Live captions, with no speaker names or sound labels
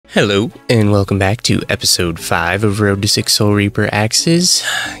Hello, and welcome back to episode 5 of Road to 6 Soulreaper Axes.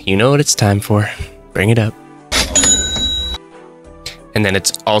 You know what it's time for. Bring it up. And then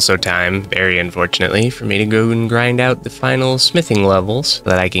it's also time, very unfortunately, for me to go and grind out the final smithing levels so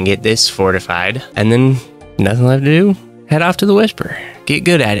that I can get this fortified. And then, nothing left to do. Head off to the Whisper. Get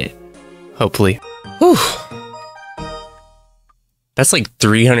good at it. Hopefully. Whew. That's like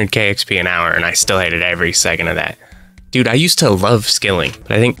 300k XP an hour, and I still hated every second of that. Dude, I used to love skilling,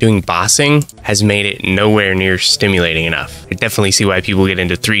 but I think doing bossing has made it nowhere near stimulating enough. I definitely see why people get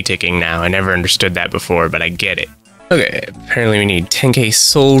into 3-ticking now. I never understood that before, but I get it. Okay, apparently we need 10k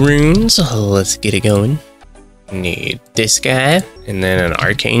soul runes. Let's get it going. Need this guy, and then an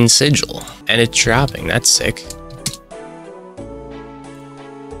arcane sigil. And it's dropping, that's sick.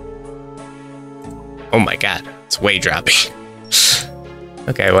 Oh my god, it's way dropping.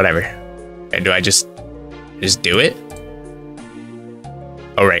 Okay, whatever. Okay, do I just do it?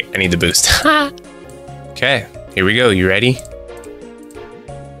 Oh right, I need the boost. Okay, here we go. You ready?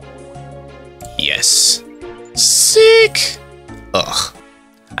 Yes. Sick! Ugh.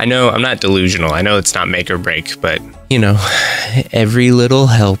 I know I'm not delusional. I know it's not make or break, but you know, every little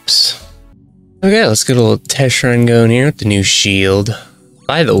helps. Okay, let's get a little test run going here with the new shield.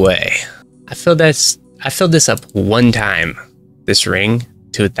 By the way, I filled this up one time, this ring,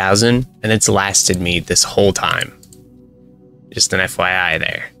 to 1,000, and it's lasted me this whole time. Just an FYI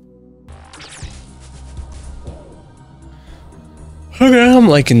there. Okay, I'm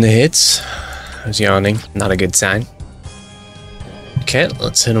liking the hits. I was yawning, not a good sign. Okay,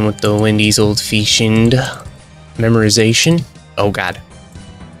 let's hit him with the Wendy's Old Fashioned memorization. Oh god.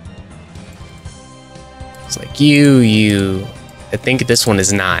 It's like you. I think this one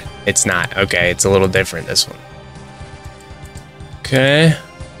is not. It's not. Okay, it's a little different, this one. Okay.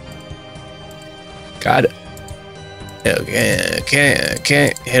 Got it.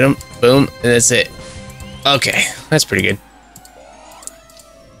 Okay. Hit him. Boom. And that's it. Okay. That's pretty good.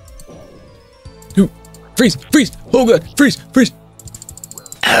 Ooh, freeze. Oh god. Freeze.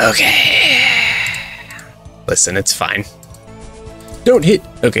 Okay. Listen, it's fine. Don't hit.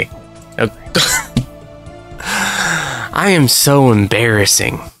 Okay. I am so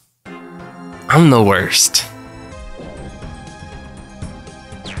embarrassing. I'm the worst.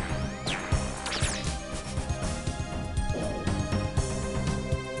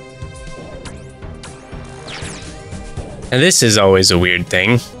 Now this is always a weird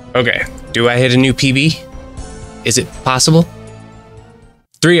thing. Okay, do I hit a new PB? Is it possible?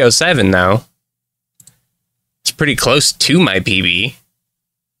 307 though. It's pretty close to my PB.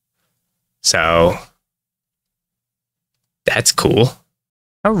 So, that's cool.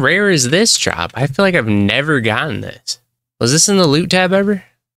 How rare is this drop? I feel like I've never gotten this. Was this in the loot tab ever?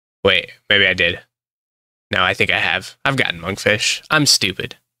 Wait, maybe I did. No, I think I have. I've gotten monkfish. I'm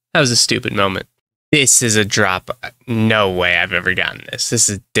stupid. That was a stupid moment. This is a drop. No way I've ever gotten this. This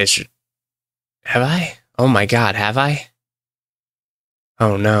is Have I? Oh my god, have I?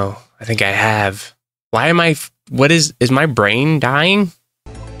 Oh no, I think I have. Why am I... is my brain dying?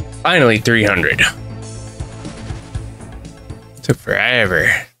 Finally 300. Took forever.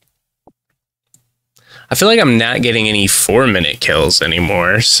 I feel like I'm not getting any 4-minute kills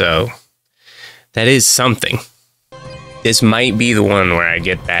anymore, so that is something. This might be the one where I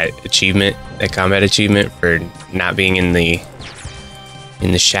get that achievement, that combat achievement for not being in the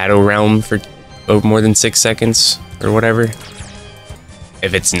shadow realm for more than 6 seconds or whatever.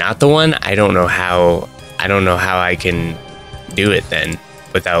 If it's not the one, I don't know how I can do it then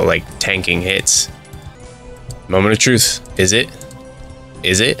without like tanking hits. Moment of truth. Is it?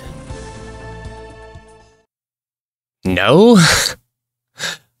 Is it? No?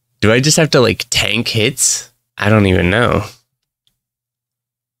 Do I just have to like tank hits? I don't even know.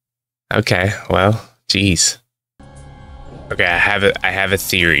 Okay, well, geez. Okay, I have a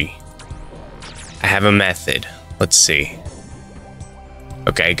theory. I have a method. Let's see.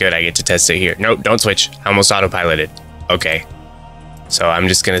 Okay, good, I get to test it here. Nope, don't switch. I almost autopiloted. Okay. So I'm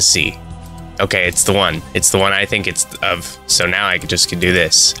just gonna see. Okay, it's the one. It's the one I think it's of. So now I just can do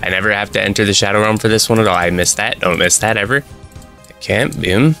this. I never have to enter the Shadow Realm for this one at all. I missed that. Don't miss that ever. Okay,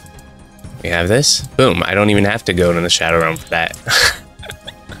 boom. We have this. Boom. I don't even have to go to the Shadow Realm for that.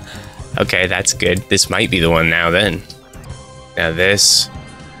 Okay, that's good. This might be the one now then. Now this.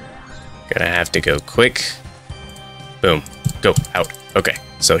 Gonna have to go quick. Boom. Go. Out. Okay.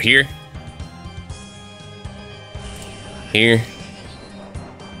 So here. Here.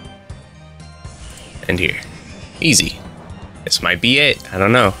 And here. Easy. This might be it. I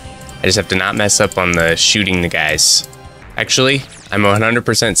don't know. I just have to not mess up on the shooting the guys. Actually, I'm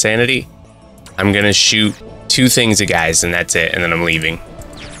 100% sanity. I'm gonna shoot 2 things at guys and that's it, and then I'm leaving.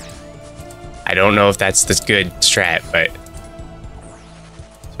 I don't know if that's the good strat, but...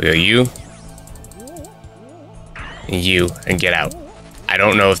 So we go you. And you, and get out. I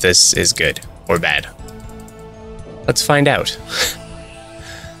don't know if this is good or bad. Let's find out.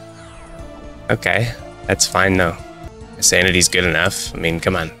 Okay, that's fine though. Sanity's good enough. I mean,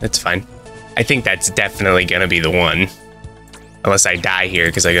 come on, that's fine. I think that's definitely gonna be the one. Unless I die here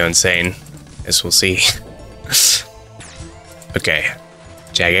because I go insane. Guess we'll see. Okay.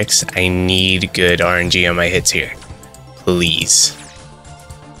 Jagex, I need good RNG on my hits here. Please.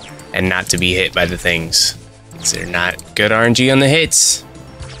 And not to be hit by the things. Because they're not good RNG on the hits.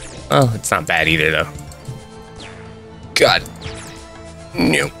 Well, it's not bad either though. God.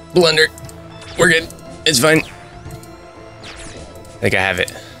 No. Blunder. We're good. It's fine. I think I have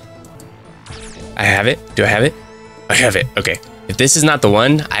it. I have it? Do I have it? I have it. Okay. If this is not the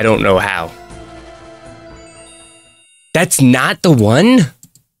one, I don't know how. That's not the one?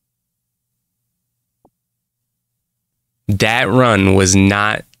 That run was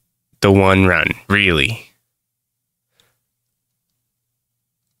not the one run, really.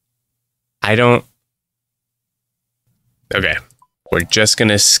 I don't... Okay. We're just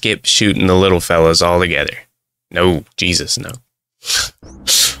gonna skip shooting the little fellas altogether. No, Jesus, no.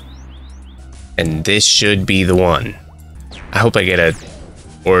 And this should be the one. I hope I get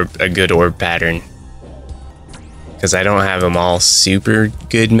a good orb pattern. Because I don't have them all super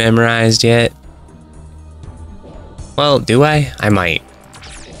good memorized yet. Well, do I? I might.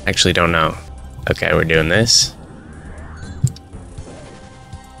 Actually don't know. Okay, we're doing this.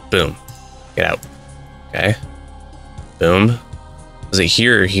 Boom. Get out. Okay. Boom. Was it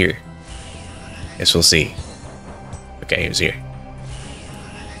here or here? Guess we'll see. Okay, it was here.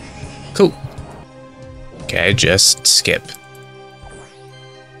 Cool. Okay, just skip.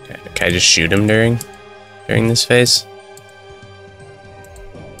 Okay, can I just shoot him during this phase?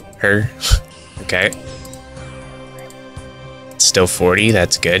 Her. Okay. It's still 40,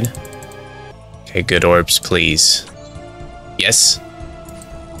 that's good. Okay, good orbs, please. Yes.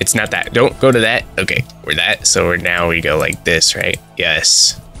 It's not that. Don't go to that. Okay, we're that. So we're now we go like this, right?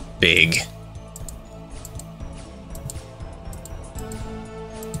 Yes. Big.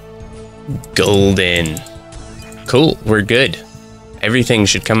 Golden. Cool, we're good. Everything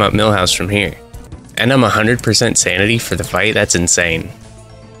should come up Millhouse from here. And I'm 100% sanity for the fight. That's insane.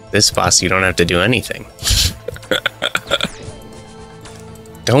 This boss, you don't have to do anything.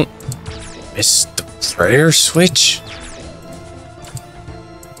 Don't miss the prayer switch.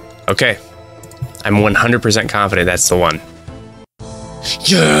 Okay. I'm 100% confident that's the one.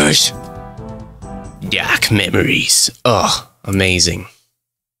 Yes! Yak memories. Oh, amazing.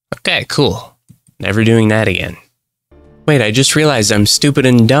 Okay, cool. Never doing that again. Wait, I just realized I'm stupid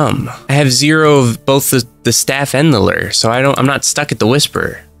and dumb. I have 0 of both the staff and the lure, so I'm not stuck at the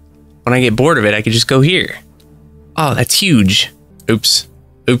Whisperer. When I get bored of it, I could just go here. Oh, that's huge. Oops.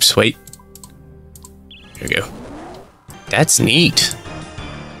 Oops, wait. Here we go. That's neat.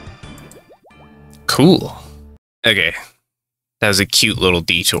 Cool. Okay. That was a cute little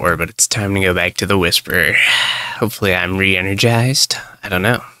detour, but it's time to go back to the Whisperer. Hopefully I'm re-energized. I don't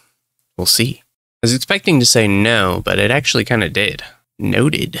know. We'll see. I was expecting to say no, but it actually kind of did.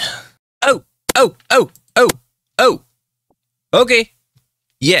 Noted. Oh! Oh! Oh! Oh! Oh! Okay.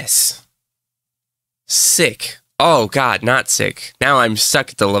 Yes. Sick. Oh god, not sick. Now I'm stuck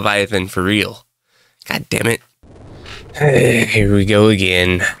at the Leviathan for real. God damn it. Here we go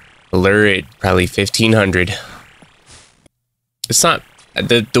again. Lure it, probably 1500. It's not...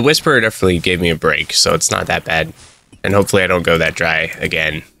 The Whisperer definitely gave me a break, so it's not that bad. And hopefully I don't go that dry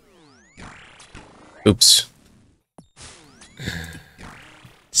again. Oops.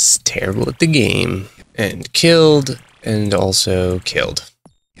 It's terrible at the game. And killed, and also killed.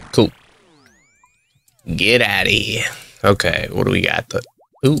 Cool. Get out of here. Okay, what do we got?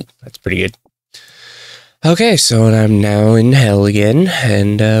 Ooh, that's pretty good. Okay, so I'm now in hell again,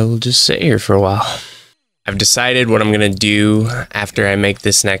 and we'll just sit here for a while. I've decided what I'm going to do after I make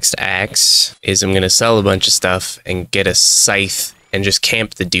this next axe is I'm going to sell a bunch of stuff and get a scythe and just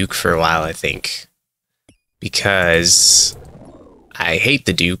camp the Duke for a while, I think. Because I hate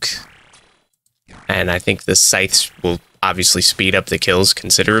the Duke, and I think the scythes will obviously speed up the kills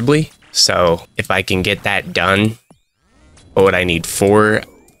considerably. So if I can get that done, what would I need? 4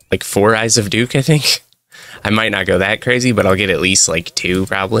 Eyes of Duke, I think? I might not go that crazy, but I'll get at least like 2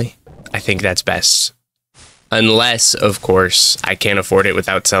 probably. I think that's best. Unless, of course, I can't afford it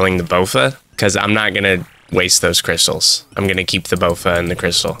without selling the Bofa, because I'm not going to waste those crystals. I'm going to keep the Bofa and the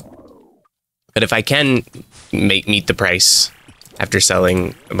crystal. But if I can meet the price after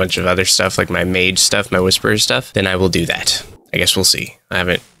selling a bunch of other stuff, like my mage stuff, my Whisperer stuff, then I will do that. I guess we'll see. I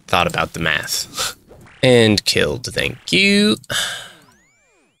haven't thought about the math. And killed, thank you.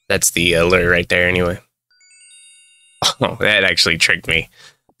 That's the lure right there anyway. Oh, that actually tricked me.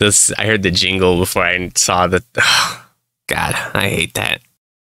 I heard the jingle before I saw the... Oh, God, I hate that.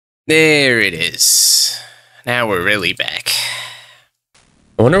 There it is. Now we're really back.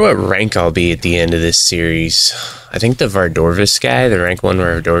 I wonder what rank I'll be at the end of this series. I think the Vardorvis guy, the rank 1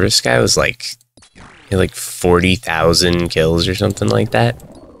 Vardorvis guy was like 40,000 kills or something like that.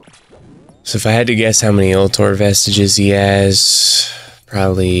 So if I had to guess how many Ultor vestiges he has,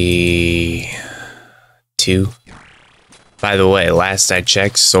 probably 2. By the way, last I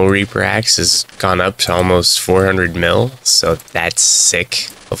checked, Soulreaper axe has gone up to almost 400 mil, so that's sick.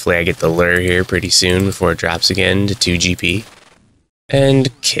 Hopefully I get the lure here pretty soon before it drops again to 2 GP. And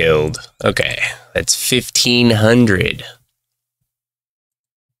killed. Okay, that's 1,500.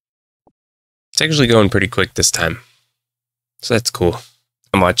 It's actually going pretty quick this time, so that's cool.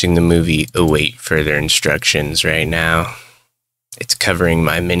 I'm watching the movie Await Further Instructions right now. It's covering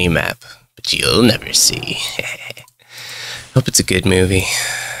my mini-map, but you'll never see. Hope it's a good movie.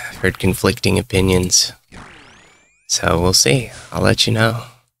 I've heard conflicting opinions. So we'll see. I'll let you know.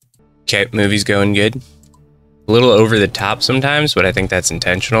 Okay, movie's going good. A little over the top sometimes, but I think that's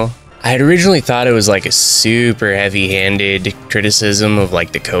intentional. I had originally thought it was like a super heavy-handed criticism of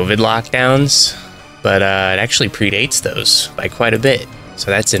like the COVID lockdowns, but it actually predates those by quite a bit. So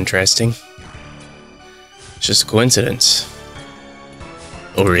that's interesting. It's just a coincidence.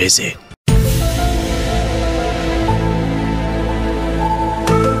 Or is it?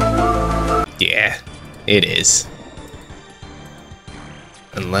 Yeah, it is.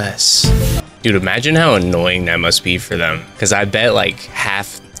 Unless... Dude, imagine how annoying that must be for them. Because I bet like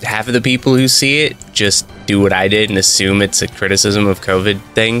half of the people who see it just do what I did and assume it's a criticism of COVID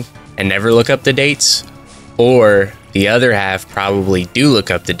thing and never look up the dates. Or the other half probably do look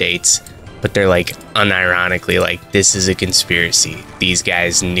up the dates, but they're like unironically like, this is a conspiracy. These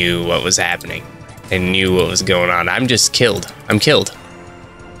guys knew what was happening. They knew what was going on. I'm just killed. I'm killed.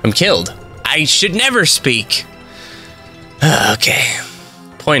 I'm killed. I should never speak. Okay.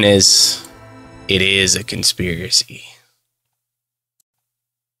 Point is, it is a conspiracy.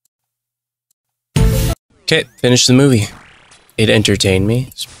 Okay, finished the movie. It entertained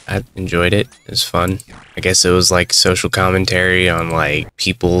me. I enjoyed it. It was fun. I guess it was like social commentary on like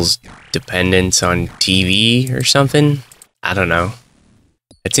people's dependence on TV or something. I don't know.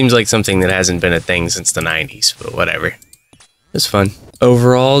 It seems like something that hasn't been a thing since the 90s, but whatever. It was fun.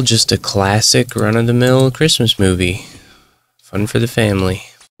 Overall, just a classic run-of-the-mill Christmas movie. Fun for the family.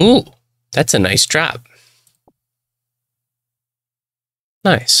 Ooh, that's a nice drop.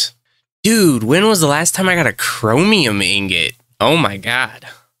 Nice. Dude, when was the last time I got a chromium ingot? Oh my god.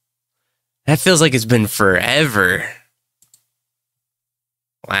 That feels like it's been forever.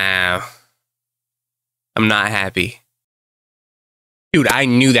 Wow. I'm not happy. Dude, I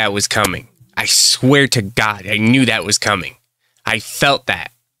knew that was coming. I swear to God, I knew that was coming. I felt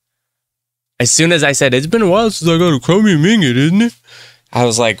that. As soon as I said, it's been a while since I got a chromium ingot, isn't it? I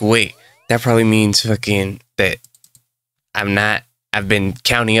was like, wait, that probably means fucking that I've been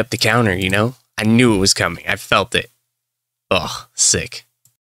counting up the counter, you know? I knew it was coming. I felt it. Ugh, sick.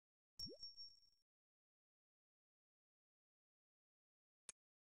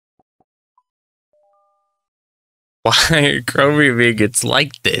 Why are chromium ingots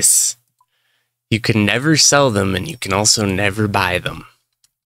like this? You can never sell them, and you can also never buy them.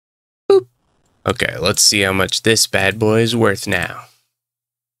 Boop. Okay, let's see how much this bad boy is worth now.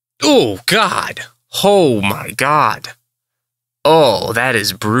 Oh, God. Oh, my God. Oh, that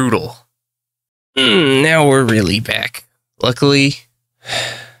is brutal. Now we're really back. Luckily,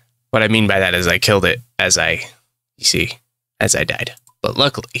 what I mean by that is I killed it as I died. But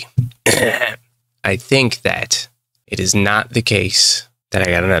luckily, I think that it is not the case that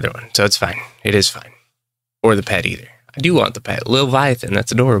I got another one. So it's fine. It is fine. Or the pet either. I do want the pet. Leviathan,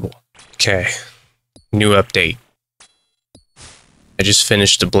 that's adorable. Okay. New update. I just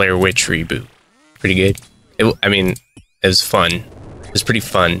finished the Blair Witch reboot. Pretty good. It was fun. It was pretty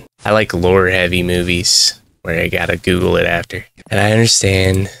fun. I like lore-heavy movies where I gotta Google it after. And I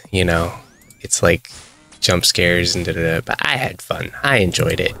understand, you know, it's like jump scares and da-da-da, but I had fun. I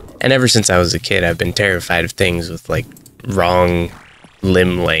enjoyed it. And ever since I was a kid, I've been terrified of things with, like, wrong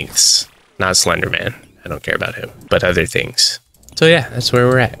limb lengths. Not Slender Man. I don't care about him. But other things. So yeah, that's where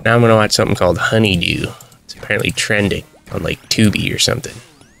we're at. Now I'm gonna watch something called Honeydew. It's apparently trending on, like, Tubi or something.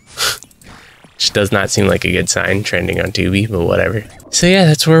 Which does not seem like a good sign, trending on Tubi, but whatever. So yeah,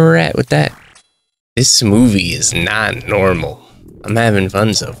 that's where we're at with that. This movie is not normal. I'm having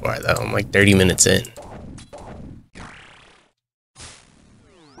fun so far, though. I'm like 30 minutes in.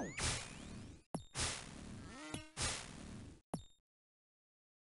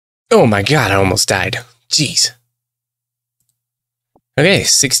 Oh my god, I almost died. Jeez. Okay,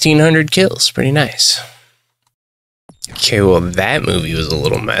 1,600 kills. Pretty nice. Okay, well, that movie was a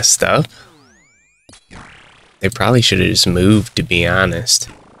little messed up. They probably should have just moved, to be honest.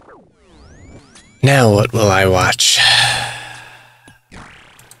 Now what will I watch?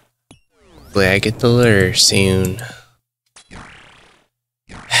 Hopefully I get the lure soon.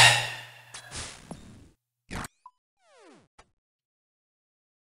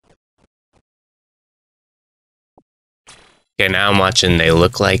 Okay, now I'm watching They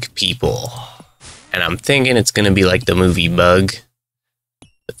Look Like People. And I'm thinking it's gonna be like the movie Bug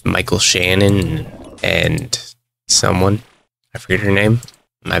with Michael Shannon and someone. I forget her name.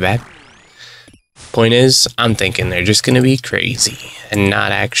 My bad. Point is, I'm thinking they're just gonna be crazy and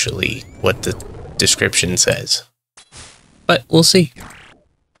not actually what the description says. But we'll see.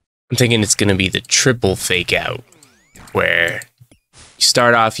 I'm thinking it's gonna be the triple fake out, where you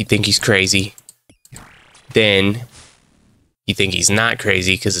start off, you think he's crazy, then you think he's not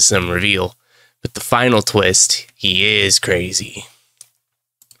crazy because of some reveal, but the final twist, he is crazy.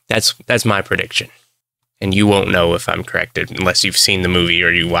 That's my prediction. And you won't know if I'm correct unless you've seen the movie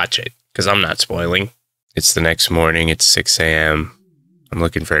or you watch it, because I'm not spoiling. It's the next morning, it's 6 a.m. I'm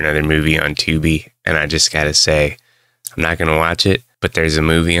looking for another movie on Tubi, and I just gotta say, I'm not gonna watch it, but there's a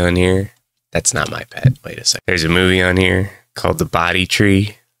movie on here. That's not my pet. Wait a second. There's a movie on here called The Body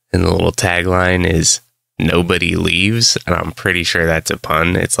Tree, and the little tagline is "Nobody leaves," and I'm pretty sure that's a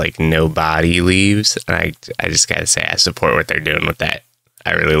pun. It's like nobody leaves, and I just gotta say, I support what they're doing with that.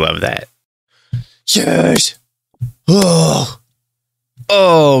 I really love that. Yes. Oh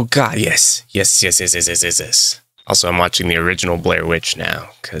god, yes. Yes. Also, I'm watching the original Blair Witch now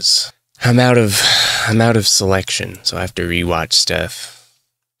because I'm out of selection, so I have to rewatch stuff.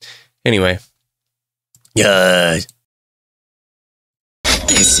 Anyway, yeah.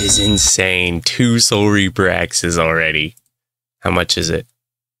 This is insane. 2 Soulreaper axes already. How much is it?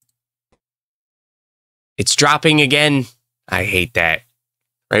 It's dropping again. I hate that.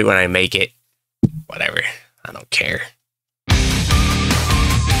 Right when I make it. Whatever. I don't care.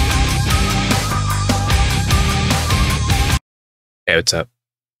 Hey, what's up?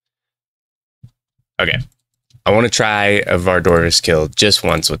 Okay. I want to try a Vardorus kill just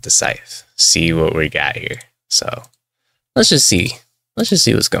once with the scythe. See what we got here. So, let's just see. Let's just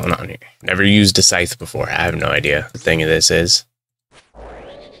see what's going on here. Never used a scythe before. I have no idea what the thing of this is.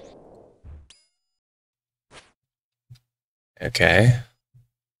 Okay.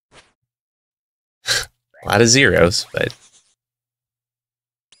 A lot of zeros, but...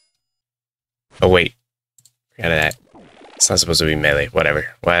 Oh, wait. Forgot that. It's not supposed to be melee.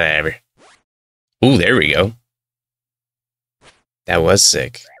 Whatever. Ooh, there we go. That was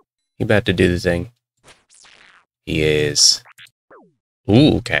sick. He about to do the thing. He is.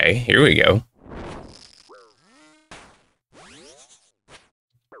 Ooh, okay. Here we go.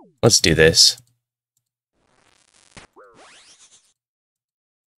 Let's do this.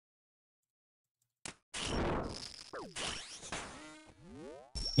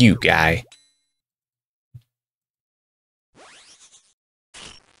 You guy.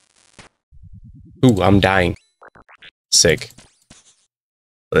 Ooh, I'm dying. Sick.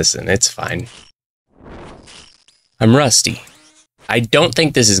 Listen, it's fine. I'm rusty. I don't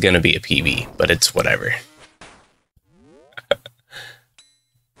think this is going to be a PB, but it's whatever.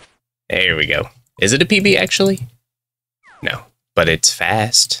 There we go. Is it a PB, actually? No, but it's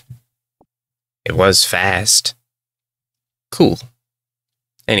fast. It was fast. Cool.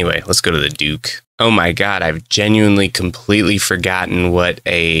 Anyway, let's go to the Duke. Oh my god, I've genuinely completely forgotten what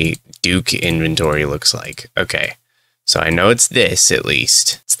a Duke inventory looks like. Okay, so I know it's this, at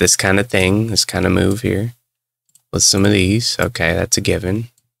least. It's this kind of thing, this kind of move here. With some of these. Okay, that's a given.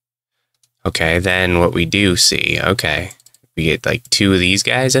 Okay, then what we do see, okay, we get like 2 of these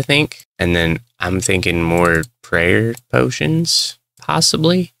guys, I think. And then I'm thinking more prayer potions,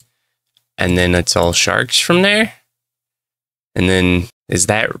 possibly. And then it's all sharks from there. And then, is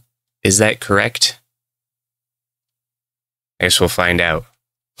that correct? I guess we'll find out.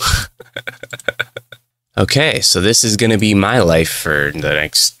 Okay, so this is going to be my life for the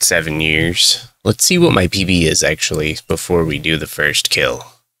next 7 years. Let's see what my PB is, actually, before we do the first kill.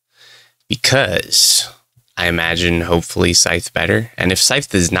 Because I imagine, hopefully, Scythe better. And if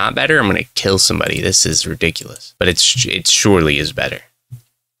Scythe is not better, I'm going to kill somebody. This is ridiculous. But it surely is better.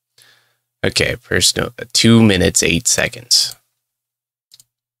 Okay, first note, 2 minutes, 8 seconds.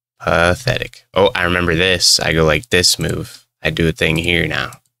 Pathetic. Oh, I remember this. I go like this move. I do a thing here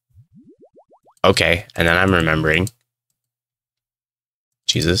now. Okay, and then I'm remembering.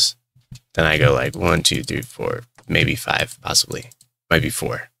 Jesus. Then I go like 1, 2, 3, 4, maybe 5, possibly. Might be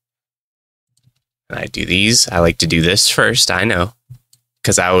 4. And I do these. I like to do this first, I know.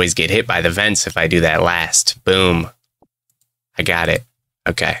 Because I always get hit by the vents if I do that last. Boom. I got it.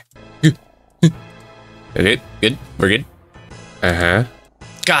 Okay. Good, good, we're good. Uh-huh.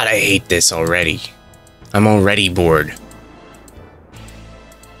 God, I hate this already. I'm already bored.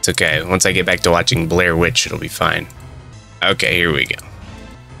 It's okay. Once I get back to watching Blair Witch, it'll be fine. Okay, here we go.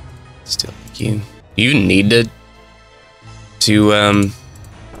 Still you. Do you even need to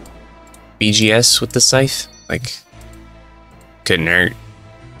BGS with the scythe? Like, couldn't hurt.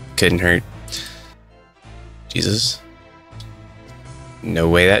 Couldn't hurt. Jesus. No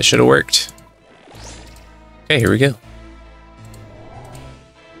way that should have worked. Okay, here we go.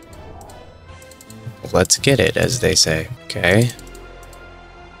 Let's get it, as they say. Okay.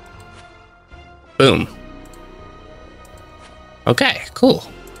 Boom. Okay, cool.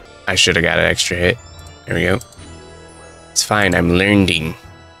 I should have got an extra hit. There we go. It's fine, I'm learning.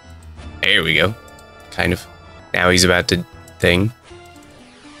 There we go. Kind of. Now he's about to thing.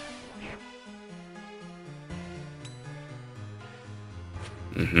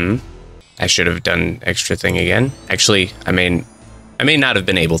 I should have done extra thing again. Actually, I may not have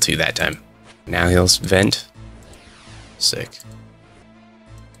been able to that time. Now he'll vent. Sick.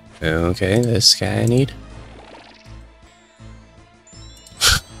 Okay, this guy I need.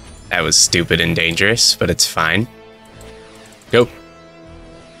 That was stupid and dangerous, but it's fine. Go.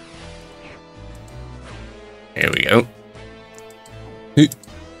 There we go.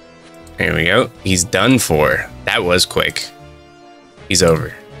 There we go. He's done for. That was quick. He's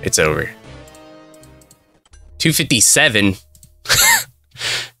over. It's over. 257?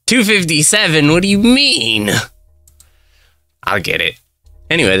 257? What do you mean? I'll get it.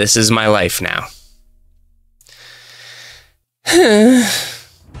 Anyway, this is my life now.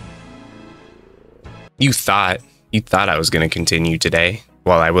 You thought I was going to continue today.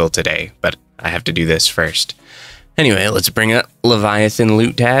 Well, I will today, but I have to do this first. Anyway, let's bring up Leviathan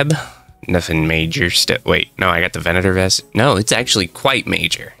loot tab. Nothing major. Wait, no, I got the Venator vest. No, it's actually quite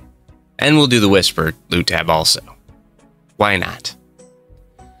major. And we'll do the Whisper loot tab also. Why not?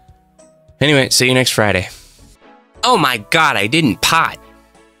 Anyway, see you next Friday. Oh my god, I didn't pot.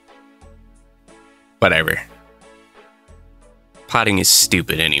 Whatever. Potting is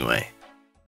stupid anyway.